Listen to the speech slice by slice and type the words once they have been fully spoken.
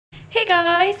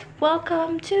guys,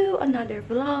 welcome to another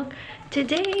vlog.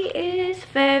 Today is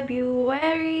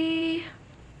February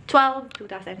 12,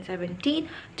 2017,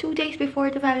 2 days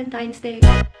before the Valentine's Day.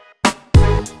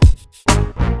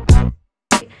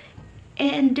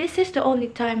 And this is the only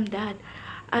time that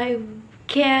I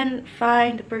can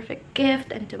find the perfect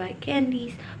gift and to buy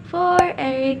candies for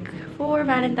Eric for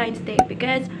Valentine's Day,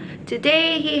 because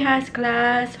today he has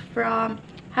class from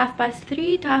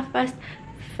 3:30 to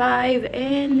 5:30,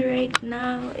 and right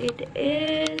now it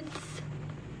is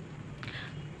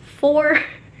 4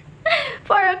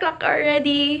 o'clock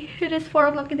already. It is 4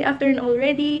 o'clock in the afternoon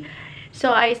already,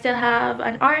 so I still have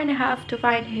an hour and a half to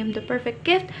find him the perfect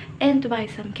gift and to buy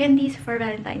some candies for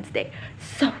Valentine's Day.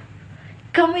 So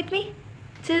come with me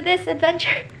to this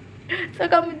adventure.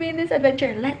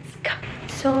 Let's go.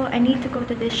 So I need to go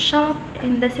to this shop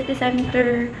in the city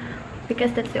center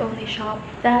because that's the only shop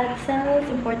that sells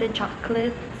imported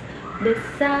chocolates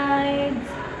besides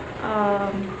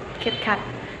Kit Kat.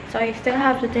 So I still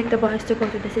have to take the bus to go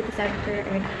to the city center,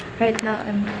 and right now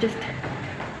I'm just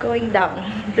going down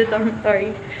the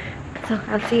dormitory. So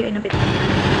I'll see you in a bit.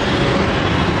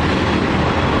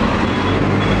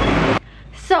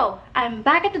 So I'm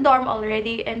back at the dorm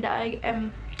already, and I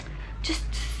am just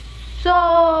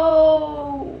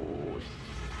so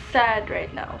sad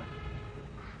right now.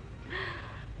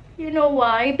 You know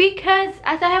why? Because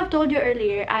as I have told you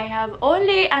earlier, I have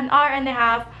only an hour and a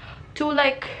half to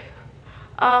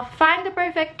find the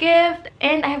perfect gift,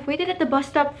 and I have waited at the bus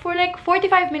stop for like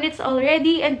 45 minutes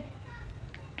already, and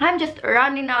I'm just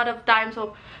running out of time.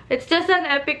 So it's just an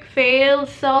epic fail.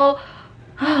 So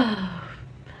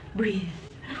breathe.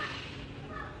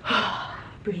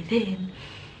 Breathe in,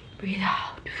 breathe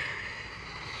out.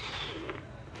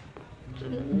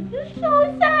 It's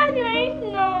so sad right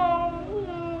now.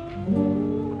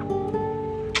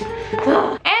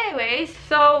 Anyways,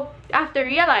 so after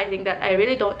realizing that I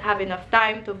really don't have enough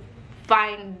time to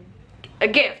find a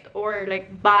gift or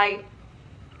like buy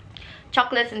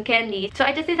chocolates and candies, so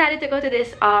I just decided to go to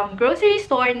this grocery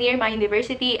store near my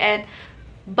university and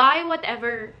buy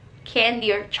whatever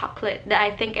candy or chocolate that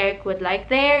I think Eric would like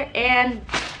there. And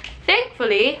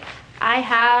thankfully I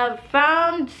have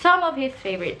found some of his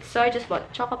favorites. So I just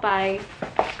bought Choco Pie,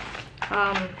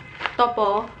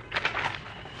 Topo,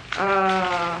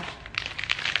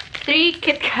 3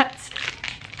 Kit Kats,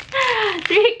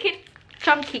 3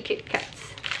 chunky Kit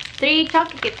Kats, 3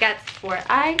 chunky Kit Kats for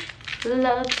I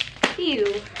love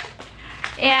you,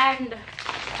 and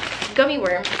gummy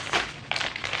worms.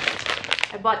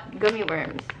 I bought gummy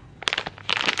worms.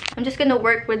 I'm just gonna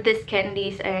work with these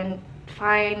candies and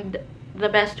find the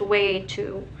best way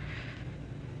to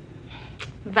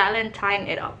Valentine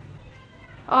it up.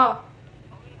 Oh.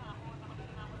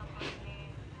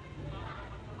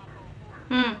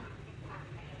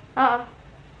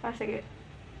 Sige.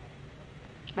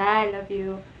 Bye, love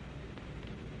you.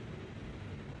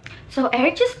 So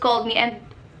Eric just called me and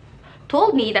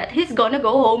told me that he's gonna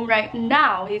go home right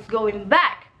now. He's going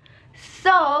back.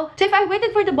 So if I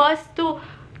waited for the bus to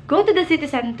go to the city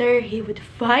center, he would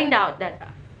find out that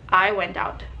I went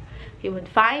out. He would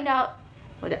find out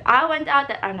that I went out,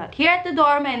 that I'm not here at the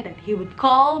dorm, and then he would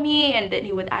call me, and then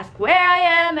he would ask where I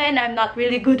am, and I'm not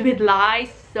really good with lies.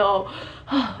 So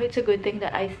it's a good thing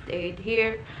that I stayed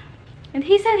here. And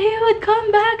he said he would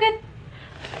come back at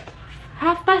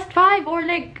 5:30 or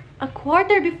like a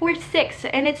quarter before 6,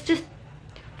 and it's just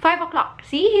 5 o'clock.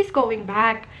 See, he's going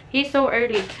back. He's so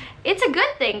early. It's a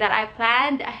good thing that I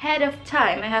planned ahead of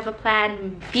time. I have a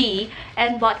plan B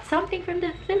and bought something from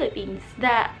the Philippines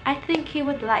that I think he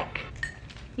would like.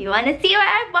 You want to see what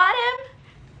I bought him?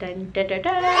 Dun, dun, dun,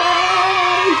 dun.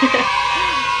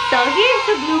 So here's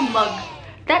a blue mug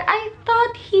that I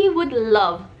thought he would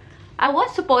love. I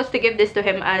was supposed to give this to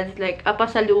him as like a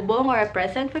pasalubong or a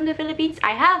present from the Philippines.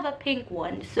 I have a pink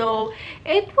one, so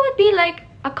it would be like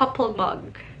a couple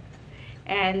mug.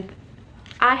 And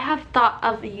I have thought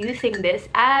of using this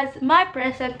as my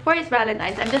present for his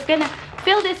Valentine's. I'm just gonna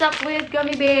fill this up with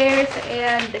gummy bears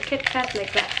and the Kit Kat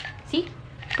like that. See?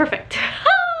 Perfect.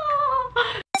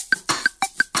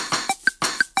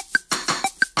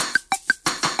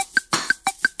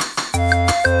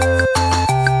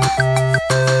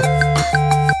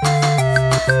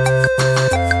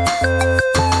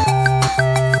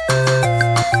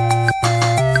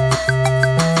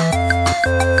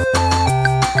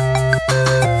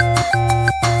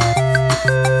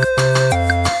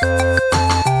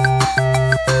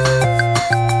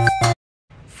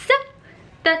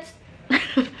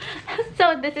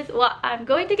 This is what I'm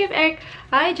going to give Eric.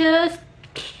 This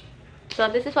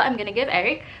is what I'm gonna give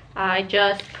Eric. I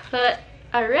just put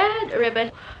a red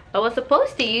ribbon I was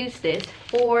supposed to use this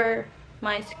for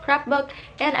my scrapbook,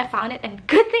 and I found it, and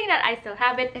good thing that I still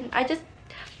have it. And I just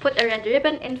put a red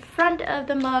ribbon in front of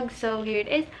the mug, so here it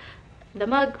is, the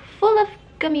mug full of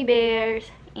gummy bears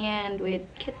and with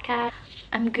Kit Kat.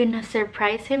 I'm gonna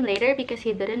surprise him later because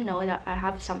he didn't know that I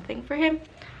have something for him,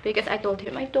 because I told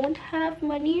him I don't have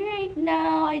money right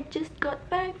now, I just got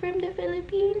back from the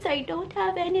Philippines, I don't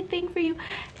have anything for you.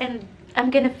 And I'm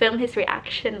gonna film his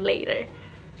reaction later.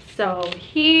 So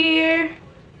here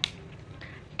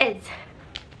is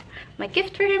my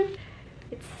gift for him.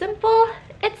 It's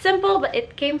simple, but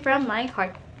it came from my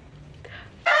heart.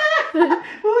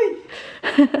 Uy!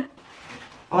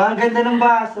 Oh, ang ganda ng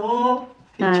baso.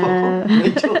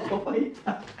 May choco pa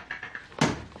ito.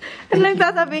 Anong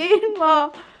sasabihin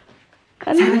mo?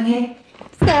 Saranghe.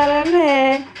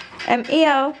 Saranghe.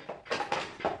 M-E-O.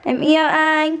 M-E-O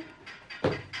ang.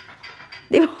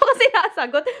 Di mo ko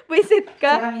sinasagot. Visit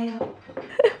ka.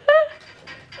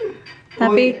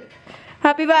 Saranghe.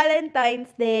 Happy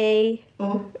Valentine's Day.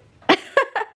 Oh.